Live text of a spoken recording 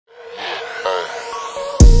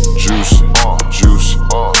juicy, juicy,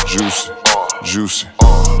 juicy, juicy,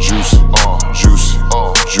 juicy, juicy,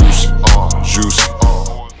 juicy, juicy.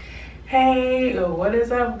 Hey, what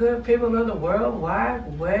is up, good people of the World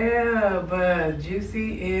Wide Web?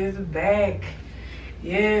 Juicy is back.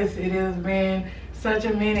 Yes, it has been such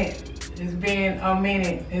a minute. It's been a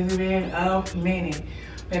minute. It's been a minute.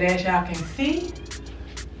 But as y'all can see,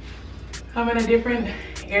 I'm in a different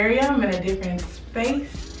area. I'm in a different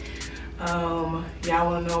space.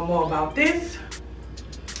 Y'all want to know more about this?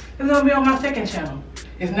 It's gonna be on my second channel.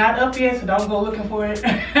 It's not up yet, so don't go looking for it.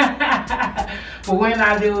 But when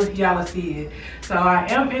I do, y'all will see it. So I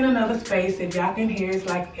am in another space. If y'all can hear, it's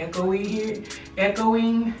like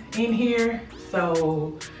echoing in here.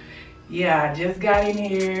 So yeah, I just got in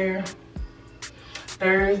here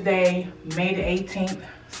Thursday, May the 18th.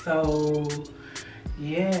 So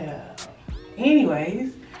yeah.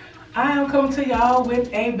 Anyways, I am coming to y'all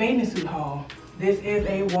with a bathing suit haul. This is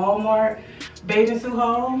a Walmart bathing suit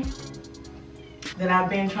haul that I've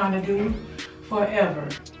been trying to do forever.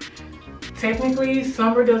 Technically,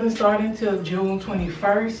 summer doesn't start until June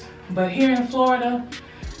 21st, but here in Florida,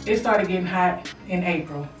 it started getting hot in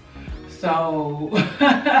April. So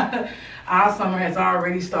our summer has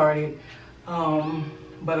already started.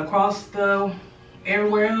 But across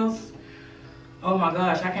everywhere else, oh my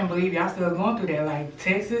gosh, I can't believe y'all still going through that. Like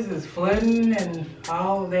Texas is flooding and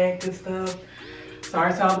all that good stuff.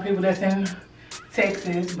 Sorry to all the people that's in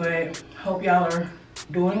Texas, but hope y'all are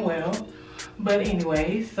doing well. But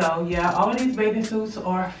anyway, so yeah, all these bathing suits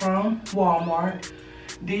are from Walmart.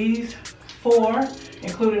 These 4,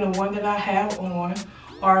 including the one that I have on,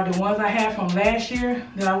 are the ones I had from last year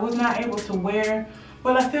that I was not able to wear,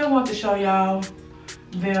 but I still want to show y'all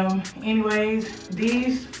them anyways.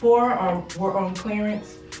 These 4 were on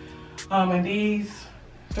clearance, and these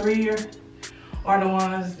 3 are the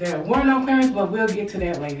ones that weren't on clearance, but we'll get to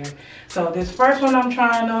that later. So this first one I'm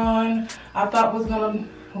trying on, I thought was gonna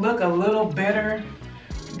look a little better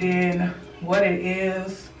than what it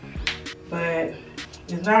is, but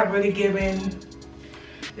it's not really giving,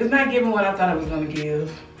 it's not giving what I thought it was gonna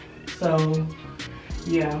give. So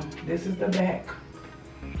yeah, this is the back.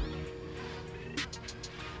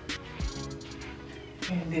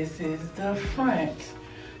 And this is the front.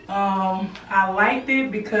 I liked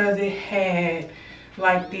it because it had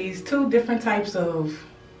like these 2 different types of,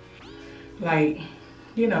 like,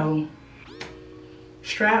 you know,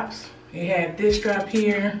 straps. It had this strap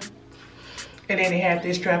here, and then it had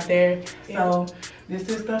this strap there. So this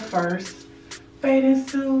is the first bathing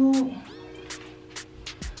suit.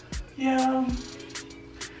 Yeah,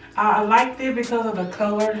 I liked it because of the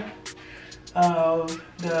color of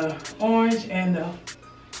the orange and the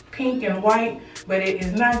pink and white, but it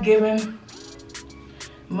is not giving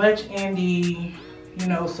much in the, you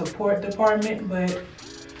know, support department. But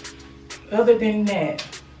other than that,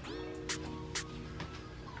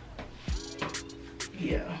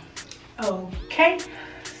 yeah. Okay,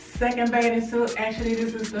 second bathing suit. Actually,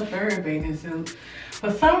 this is the 3rd bathing suit.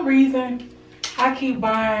 For some reason, I keep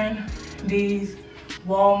buying these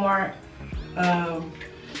Walmart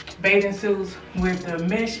bathing suits with the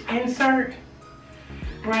mesh insert.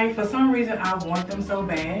 Right, for some reason I want them so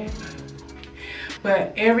bad.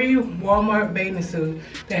 But every Walmart bathing suit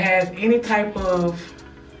that has any type of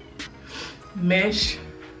mesh,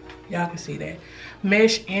 y'all can see that,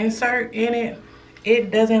 mesh insert in it,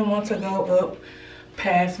 it doesn't want to go up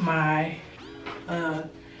past my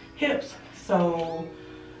hips. So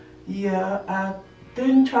yeah, I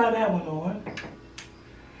didn't try that one on.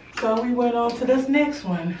 So we went on to this next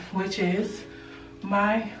one, which is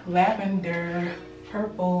my lavender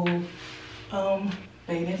purple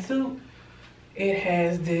bathing suit. It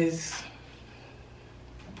has this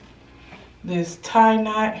tie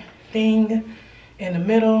knot thing in the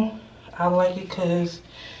middle. I like it because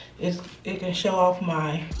it can show off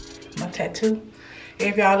my tattoo.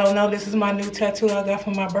 If y'all don't know, this is my new tattoo I got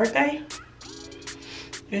for my birthday.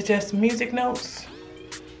 It's just music notes.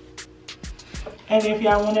 And if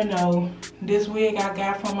y'all want to know, this wig I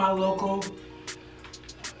got from my local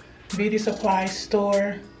beauty supply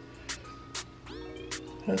store.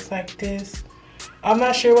 Looks like this. I'm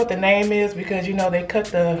not sure what the name is because, you know, they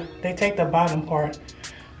take the bottom part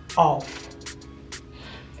off.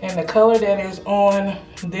 And the color that is on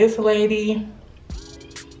this lady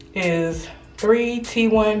is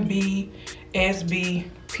 3T1B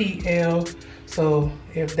SBPL. So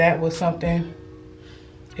if that was something,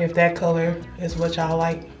 if that color is what y'all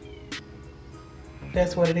like,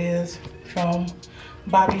 that's what it is from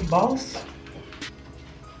Bobbi Boss.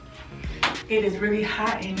 It is really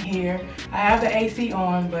hot in here. I have the AC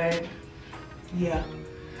on, but yeah.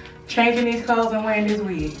 changing these clothes and wearing this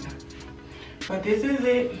wig. But this is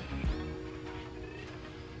it.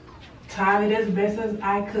 Tied it as best as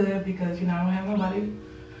I could because, you know, I don't have nobody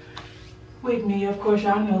with me. Of course,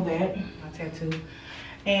 y'all know that, my tattoo.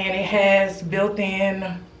 And it has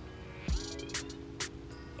built-in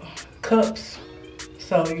cups,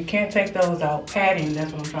 so you can't take those out. Padding,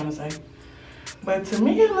 that's what I'm trying to say. But to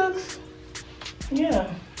me, it looks,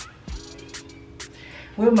 yeah.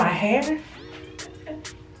 With my hair,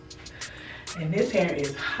 and this hair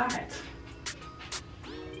is hot.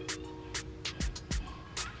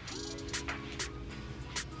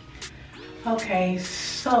 Okay,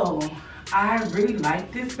 so I really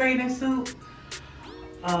like this bathing suit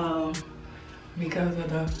because of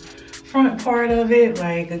the front part of it.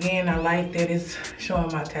 Like, again, I like that it's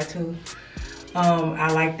showing my tattoo.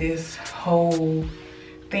 I like this whole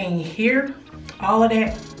thing here, all of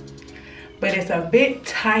that, but it's a bit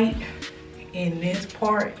tight in this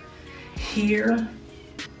part here.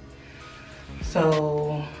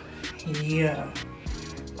 So yeah,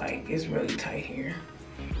 like it's really tight here.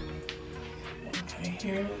 Okay,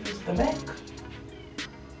 here is the back.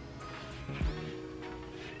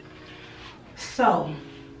 So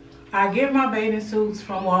I get my bathing suits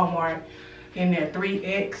from Walmart in that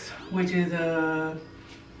 3X, which is a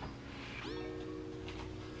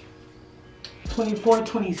 24,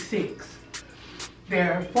 26.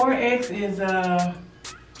 Their 4X is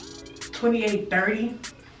 28, 30,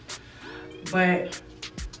 but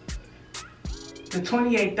the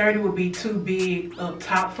 28, 30 would be too big up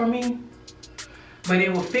top for me. But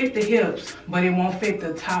it will fit the hips, but it won't fit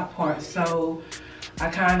the top part. So I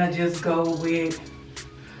kind of just go with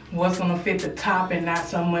what's gonna fit the top and not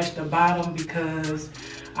so much the bottom, because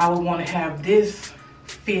I would want to have this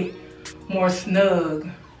fit more snug,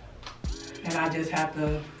 and I just have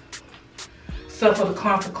to suffer the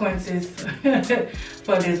consequences for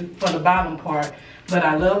the bottom part. But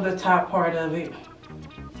I love the top part of it.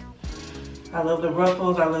 I love the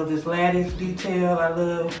ruffles, I love this lattice detail, I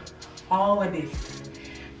love all of this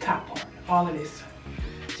top part, all of this.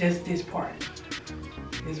 Just this part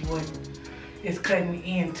is what is cutting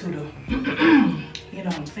into the, you know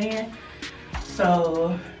what I'm saying?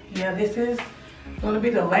 So yeah, this is gonna be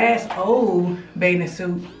the last old bathing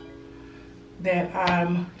suit that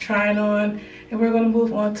I'm trying on, and we're gonna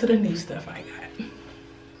move on to the new stuff I got.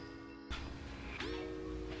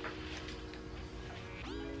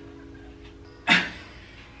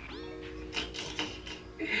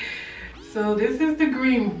 So this is the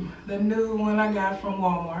green, the new one I got from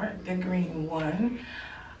Walmart, the green one.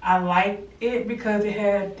 I like it because it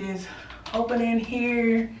had this opening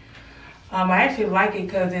here. I actually like it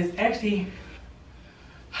because it's actually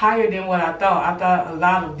higher than what I thought. I thought a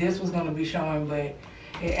lot of this was gonna be showing, but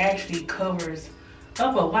it actually covers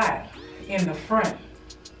up a lot in the front.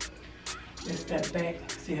 Let's step back,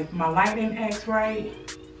 see if my lighting acts right.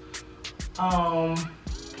 I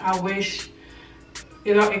wish,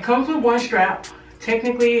 you know, it comes with one strap.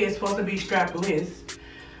 Technically, it's supposed to be strapless.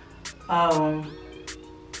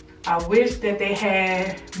 I wish that they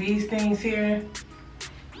had these things here.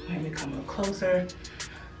 Let me come up closer.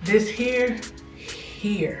 This here,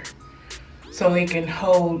 so it can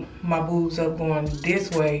hold my boobs up going this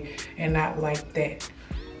way and not like that.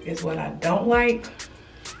 Is what I don't like.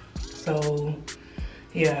 So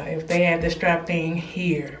yeah, if they had the strap thing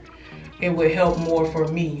here, it would help more for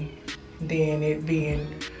me than it being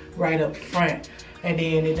right up front. And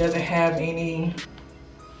then it doesn't have any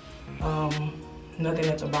nothing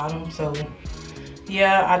at the bottom. So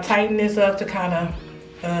yeah, I tightened this up to kind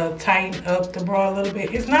of tighten up the bra a little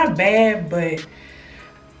bit. It's not bad, but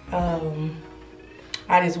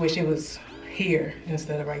I just wish it was here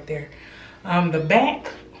instead of right there. The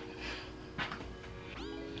back,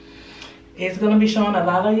 it's gonna be showing a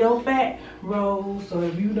lot of your fat rolls, so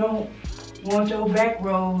if you don't want your back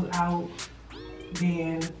rolls out,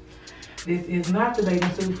 then this is not the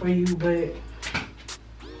bathing suit for you. But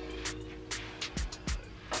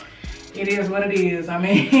it is what it is. I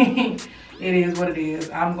mean, it is what it is.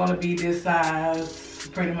 I'm gonna be this size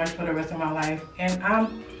pretty much for the rest of my life, and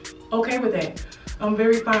I'm okay with that. I'm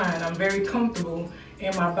very fine. I'm very comfortable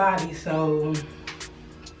in my body, so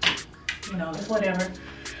you know, it's whatever.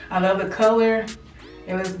 I love the color.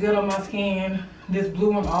 It looks good on my skin. This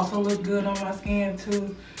blue one also looks good on my skin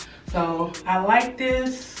too. So I like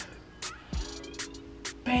this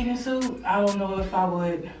bathing suit. I don't know if I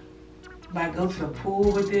would like go to the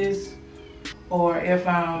pool with this, or if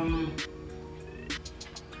I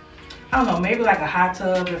don't know, maybe like a hot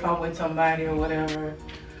tub if I'm with somebody or whatever.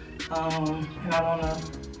 And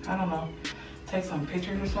I don't know, take some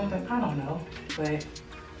pictures or something. I don't know, but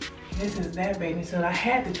this is that bathing suit. I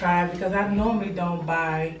had to try it because I normally don't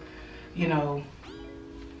buy, you know,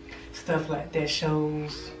 stuff like that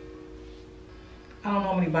shows. I don't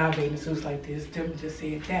normally buy bathing suits like this. Them just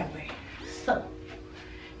say it that way. So,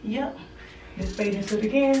 yep. This bathing suit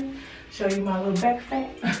again. Show you my little back fat.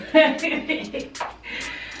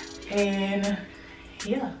 And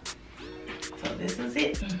yeah. So this is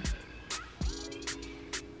it.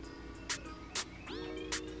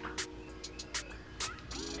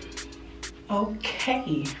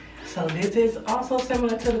 Okay. So this is also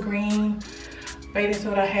similar to the green bathing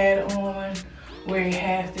suit I had on, where it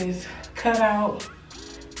has this cutout,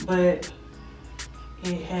 but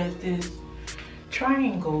it has this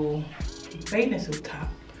triangle bathing suit top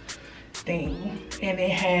thing, and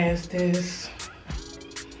it has this,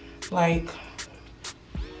 like,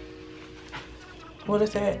 what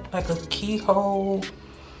is that, like a keyhole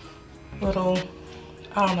little,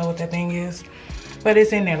 I don't know what that thing is, but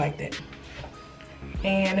it's in there like that.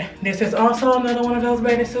 And this is also another one of those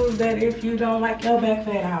bathing suits that if you don't like your back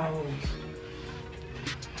fat out,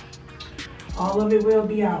 all of it will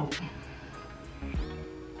be out.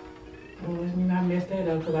 Well, let me not mess that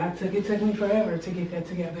up, because it took me forever to get that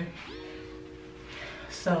together.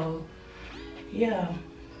 So, yeah.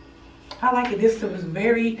 I like it. This suit is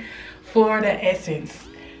very Florida essence,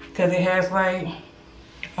 because it has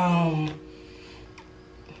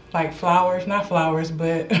like flowers, not flowers,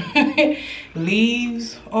 but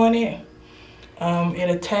leaves on it. It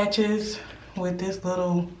attaches with this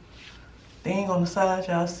little thing on the side,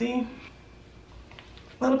 y'all see?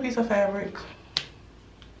 Little piece of fabric.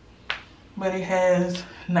 But it has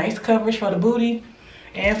nice coverage for the booty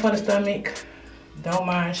and for the stomach. Don't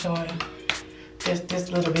mind showing just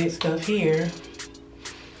this little bit stuff here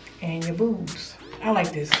and your boobs. I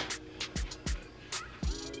like this.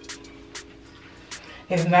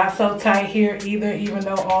 It's not so tight here either, even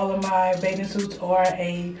though all of my bathing suits are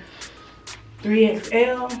a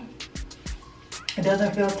 3XL. It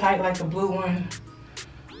doesn't feel tight like the blue one.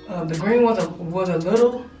 The green was a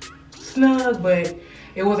little snug, but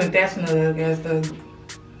it wasn't that snug as the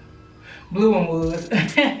blue one was.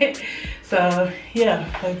 So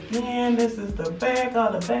yeah, again, this is the back.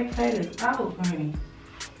 All the back fat is out, honey.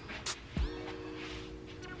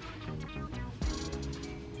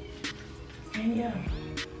 And yeah,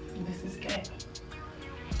 this is cat.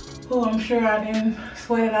 Oh, I'm sure I didn't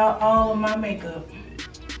sweat out all of my makeup.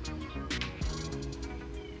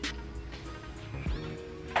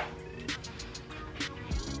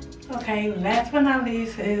 Okay, last but not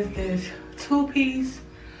least is this two-piece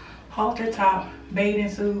halter top bathing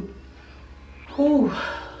suit. Whew.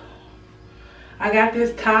 I got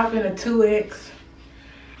this top in a 2X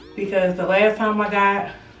because the last time I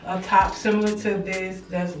got a top similar to this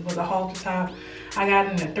that was a halter top, I got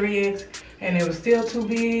it in a 3X and it was still too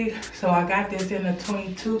big, so I got this in a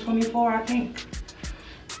 22, 24, I think.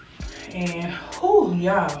 And whew,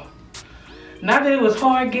 y'all, not that it was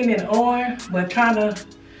hard getting it on, but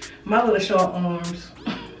my little short arms,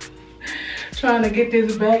 trying to get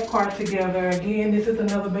this back part together. Again, this is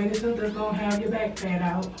another bathing suit that's gonna have your back fat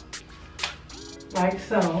out, like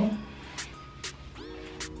so.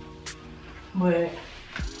 But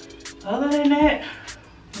other than that,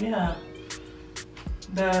 yeah,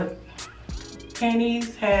 the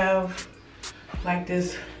panties have like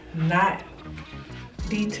this knot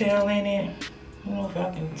detail in it. I don't know if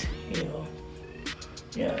I can tell.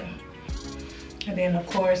 Yeah. And then of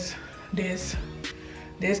course this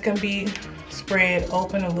can be spread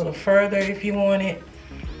open a little further if you want it.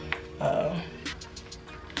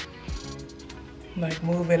 Like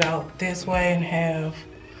move it out this way and have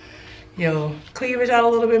your cleavage out a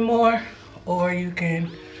little bit more, or you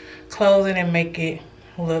can close it and make it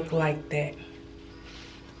look like that.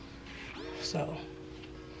 So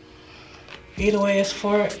either way is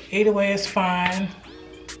fine.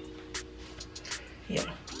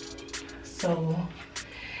 Yeah. So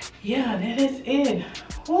yeah, that is it.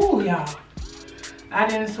 Ooh, y'all, I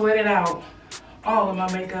didn't sweat it out. All of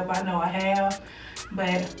my makeup, I know I have,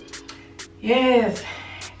 but yes,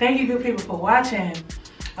 thank you good people for watching.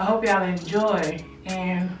 I hope y'all enjoy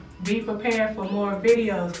and be prepared for more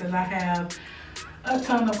videos, because I have a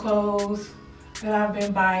ton of clothes that I've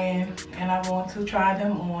been buying and I want to try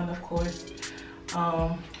them on, of course.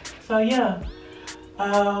 So yeah,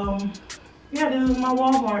 yeah, this is my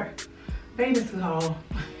Walmart bathing suit haul.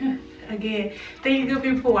 Again, thank you good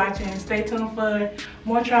people for watching. Stay tuned for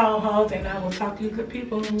more trial hauls, and I will talk to you good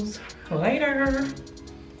peoples later.